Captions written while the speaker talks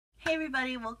Hey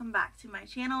everybody, welcome back to my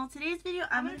channel. Today's video,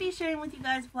 I'm going to be sharing with you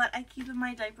guys what I keep in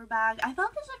my diaper bag. I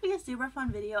thought this would be a super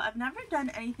fun video. I've never done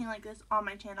anything like this on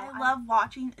my channel. I love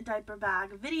watching diaper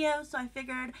bag videos, so I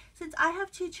figured since I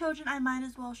have two children, I might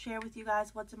as well share with you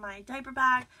guys what's in my diaper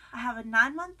bag. I have a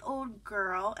 9-month-old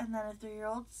girl and then a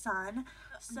 3-year-old son.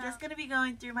 So I'm just going to be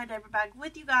going through my diaper bag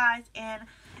with you guys, and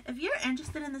if you're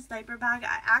interested in this diaper bag,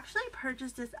 I actually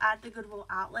purchased this at the Goodwill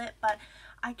outlet, but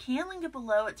I can link it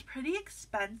below. It's pretty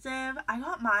expensive. I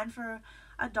got mine for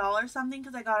 $1 something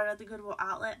because I got it at the Goodwill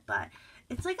outlet, but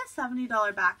it's like a $70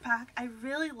 backpack. I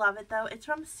really love it though. It's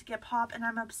from Skip Hop and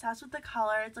I'm obsessed with the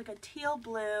color. It's like a teal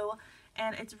blue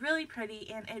and it's really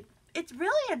pretty, and it's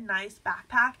really a nice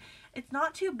backpack. It's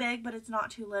not too big, but it's not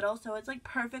too little, so it's like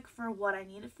perfect for what I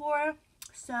need it for.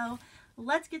 So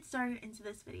let's get started into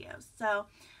this video. So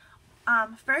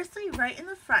firstly, right in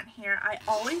the front here, I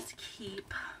always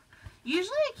keep,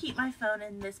 usually I keep my phone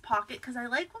in this pocket because I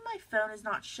like when my phone is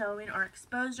not showing or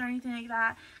exposed or anything like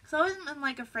that, because I always am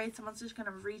like afraid someone's just going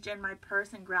to reach in my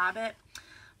purse and grab it.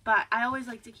 But I always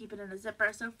like to keep it in a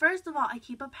zipper. So first of all, I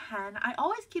keep a pen. I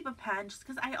always keep a pen just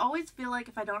because I always feel like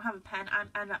if I don't have a pen,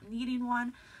 I end up needing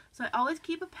one. So I always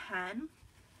keep a pen.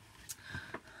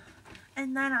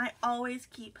 And then I always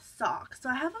keep socks. So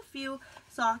I have a few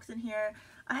socks in here.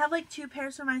 I have like 2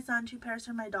 pairs for my son, 2 pairs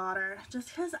for my daughter. Just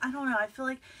because, I don't know, I feel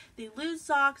like they lose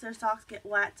socks, their socks get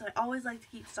wet. So I always like to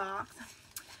keep socks.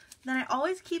 Then I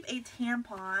always keep a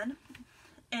tampon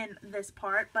in this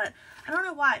part, but I don't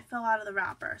know why it fell out of the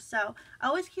wrapper. So I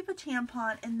always keep a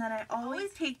tampon, and then I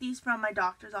always take these from my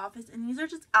doctor's office, and these are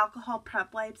just alcohol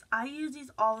prep wipes. I use these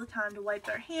all the time to wipe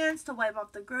their hands, to wipe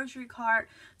off the grocery cart,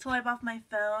 to wipe off my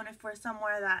phone if we're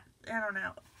somewhere that, I don't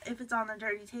know, if it's on a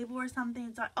dirty table or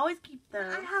something. So I always keep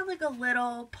those. I have like a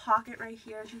little pocket right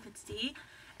here, as you could see.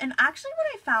 And actually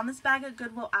when I found this bag at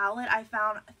Goodwill outlet, I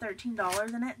found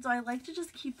 $13 in it. So I like to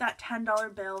just keep that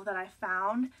 $10 bill that I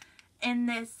found in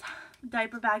this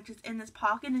diaper bag, just in this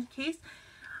pocket, in case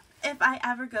if I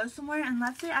ever go somewhere and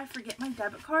let's say I forget my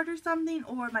debit card or something,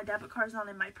 or my debit card's not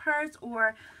in my purse,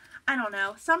 or I don't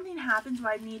know, something happens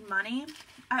where I need money.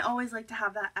 I always like to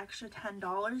have that extra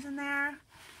 $10 in there.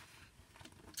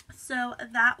 So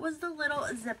that was the little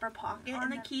zipper pocket. On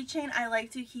the keychain, I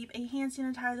like to keep a hand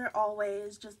sanitizer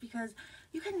always, just because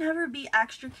you can never be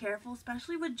extra careful,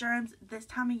 especially with germs this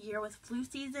time of year with flu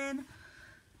season.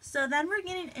 So then we're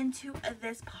getting into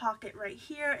this pocket right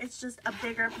here. It's just a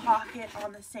bigger pocket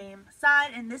on the same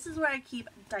side, and this is where I keep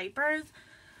diapers.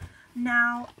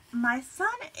 Now, my son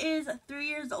is 3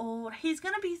 years old. He's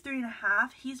going to be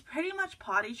 3.5. He's pretty much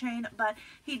potty trained, but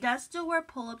he does still wear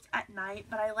pull-ups at night,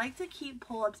 but I like to keep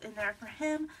pull-ups in there for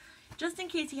him just in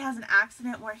case he has an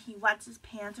accident where he wets his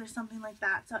pants or something like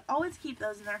that. So I always keep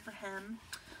those in there for him.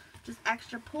 Just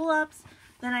extra pull-ups.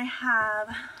 Then I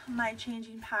have my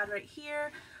changing pad right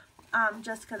here.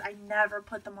 Just because I never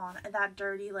put them on that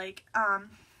dirty like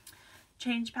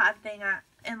change pad thing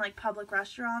in like public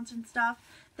restaurants and stuff.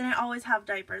 Then I always have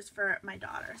diapers for my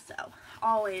daughter, so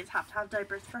always have to have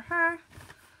diapers for her.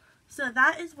 So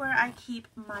that is where I keep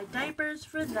my diapers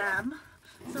for them.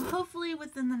 So hopefully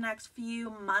within the next few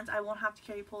months I won't have to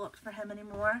carry pull-ups for him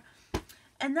anymore.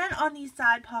 And then on these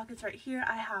side pockets right here,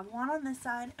 I have one on this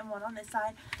side and one on this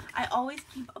side. I always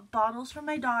keep bottles for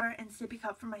my daughter and sippy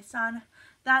cup for my son.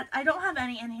 That I don't have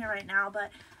any in here right now,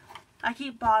 but I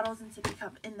keep bottles and sippy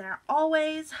cup in there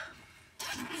always.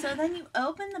 So then you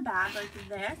open the bag like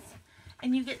this,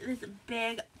 and you get this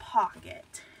big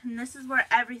pocket. And this is where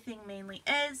everything mainly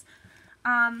is.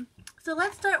 So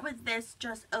let's start with this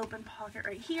just open pocket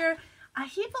right here. I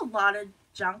keep a lot of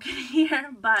junk in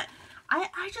here, but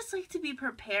I just like to be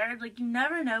prepared. Like, you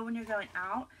never know when you're going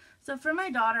out. So for my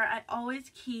daughter, I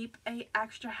always keep a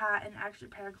extra hat and extra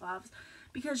pair of gloves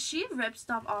because she rips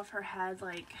stuff off her head.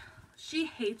 Like, she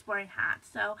hates wearing hats.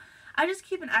 So I just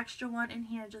keep an extra one in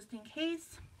here just in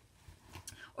case.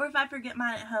 Or if I forget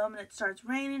mine at home and it starts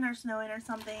raining or snowing or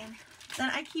something, then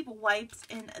I keep wipes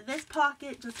in this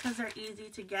pocket just because they're easy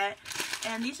to get.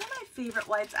 And these are my favorite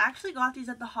wipes. I actually got these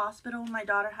at the hospital when my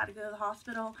daughter had to go to the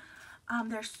hospital.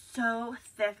 They're so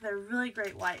thick. They're really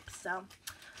great wipes. So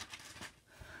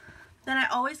then I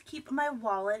always keep my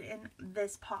wallet in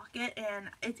this pocket, and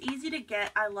it's easy to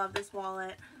get. I love this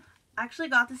wallet. I actually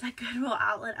got this at Goodwill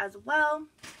outlet as well.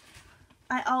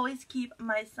 I always keep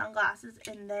my sunglasses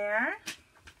in there.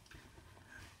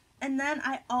 And then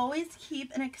I always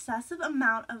keep an excessive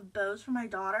amount of bows for my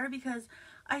daughter because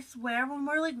I swear when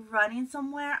we're like running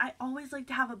somewhere, I always like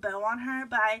to have a bow on her,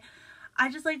 but I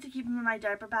just like to keep them in my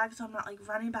diaper bag so I'm not like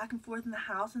running back and forth in the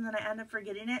house and then I end up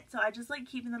forgetting it. So I just like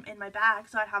keeping them in my bag.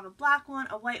 So I have a black one,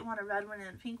 a white one, a red one, and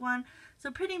a pink one.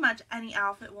 So pretty much any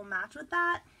outfit will match with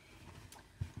that.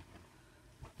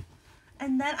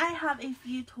 And then I have a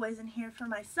few toys in here for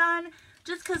my son,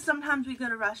 just because sometimes we go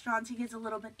to restaurants, he gets a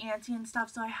little bit antsy and stuff,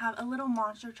 so I have a little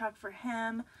monster truck for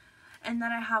him. And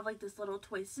then I have like this little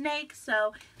toy snake,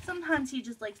 so sometimes he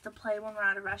just likes to play when we're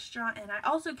at a restaurant, and I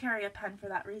also carry a pen for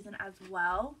that reason as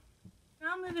well.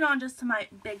 Now moving on just to my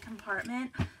big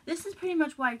compartment. This is pretty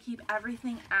much where I keep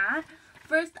everything at.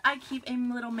 First, I keep a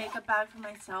little makeup bag for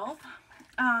myself.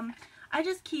 I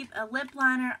just keep a lip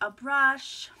liner, a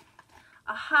brush,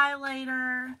 a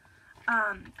highlighter,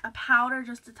 a powder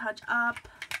just to touch up,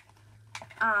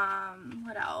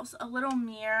 what else, a little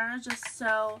mirror just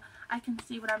so I can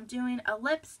see what I'm doing, a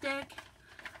lipstick,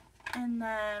 and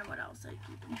then what else I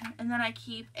keep in here, and then I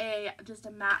keep just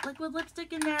a matte liquid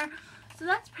lipstick in there. So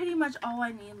that's pretty much all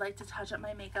I need, like to touch up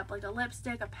my makeup, like a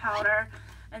lipstick, a powder,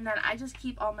 and then I just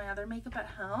keep all my other makeup at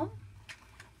home.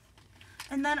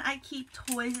 And then I keep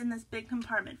toys in this big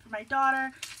compartment for my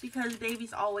daughter because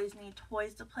babies always need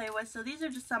toys to play with. So these are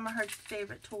just some of her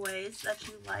favorite toys that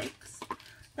she likes.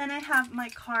 Then I have my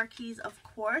car keys, of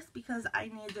course, because I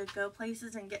need to go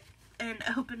places and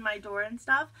open my door and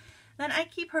stuff. Then I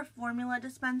keep her formula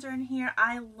dispenser in here.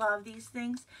 I love these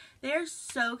things. They are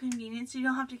so convenient, so you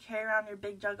don't have to carry around your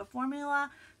big jug of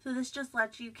formula. So this just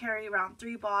lets you carry around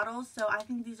 3 bottles. So I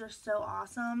think these are so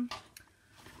awesome.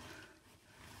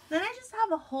 Then I just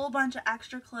have a whole bunch of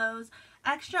extra clothes,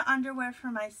 extra underwear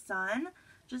for my son,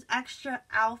 just extra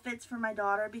outfits for my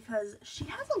daughter because she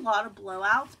has a lot of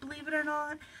blowouts, believe it or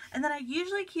not. And then I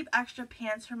usually keep extra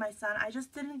pants for my son. I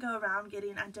just didn't go around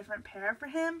getting a different pair for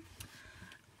him.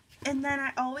 And then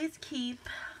I always keep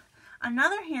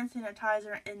another hand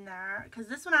sanitizer in there because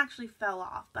this one actually fell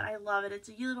off, but I love it. It's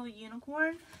a little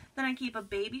unicorn. Then I keep a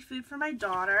baby food for my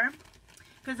daughter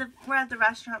because if we're at a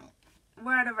restaurant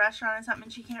or something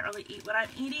and she can't really eat what I'm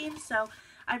eating, so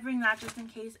I bring that just in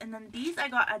case. And then these I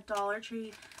got at Dollar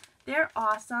Tree. They're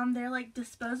awesome. They're like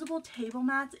disposable table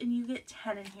mats and you get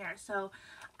 10 in here, so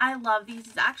I love these.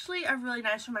 These actually are really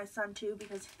nice for my son too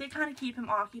because they kind of keep him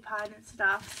occupied and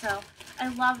stuff, so I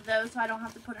love those so I don't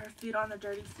have to put her food on the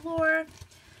dirty floor.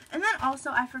 And then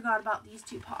also I forgot about these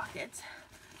 2 pockets.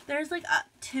 There's like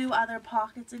 2 other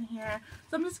pockets in here,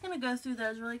 so I'm just going to go through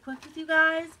those really quick with you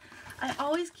guys. I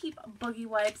always keep boogie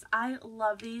wipes. I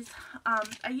love these.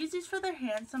 I use these for their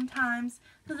hands sometimes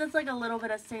because it's like a little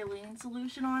bit of saline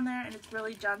solution on there and it's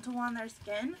really gentle on their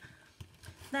skin.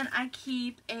 Then I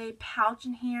keep a pouch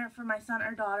in here for my son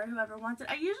or daughter, whoever wants it.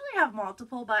 I usually have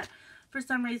multiple, but for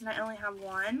some reason I only have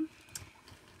one.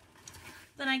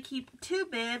 Then I keep 2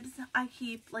 bibs. I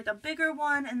keep like a bigger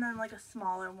one and then like a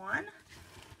smaller one.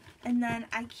 And then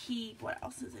I keep, what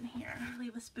else is in here?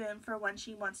 Leave a spoon for when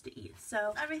she wants to eat.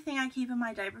 So everything I keep in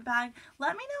my diaper bag.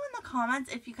 Let me know in the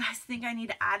comments if you guys think I need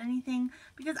to add anything,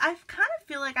 because I kind of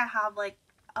feel like I have like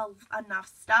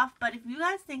enough stuff. But if you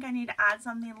guys think I need to add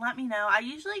something, let me know. I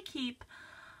usually keep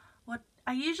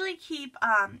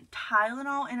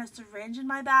Tylenol in a syringe in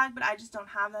my bag, but I just don't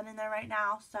have that in there right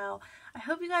now. So I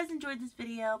hope you guys enjoyed this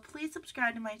video. Please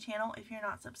subscribe to my channel if you're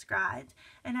not subscribed,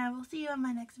 and I will see you in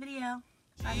my next video.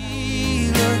 Bye. She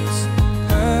looks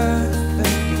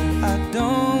perfect. I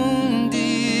don't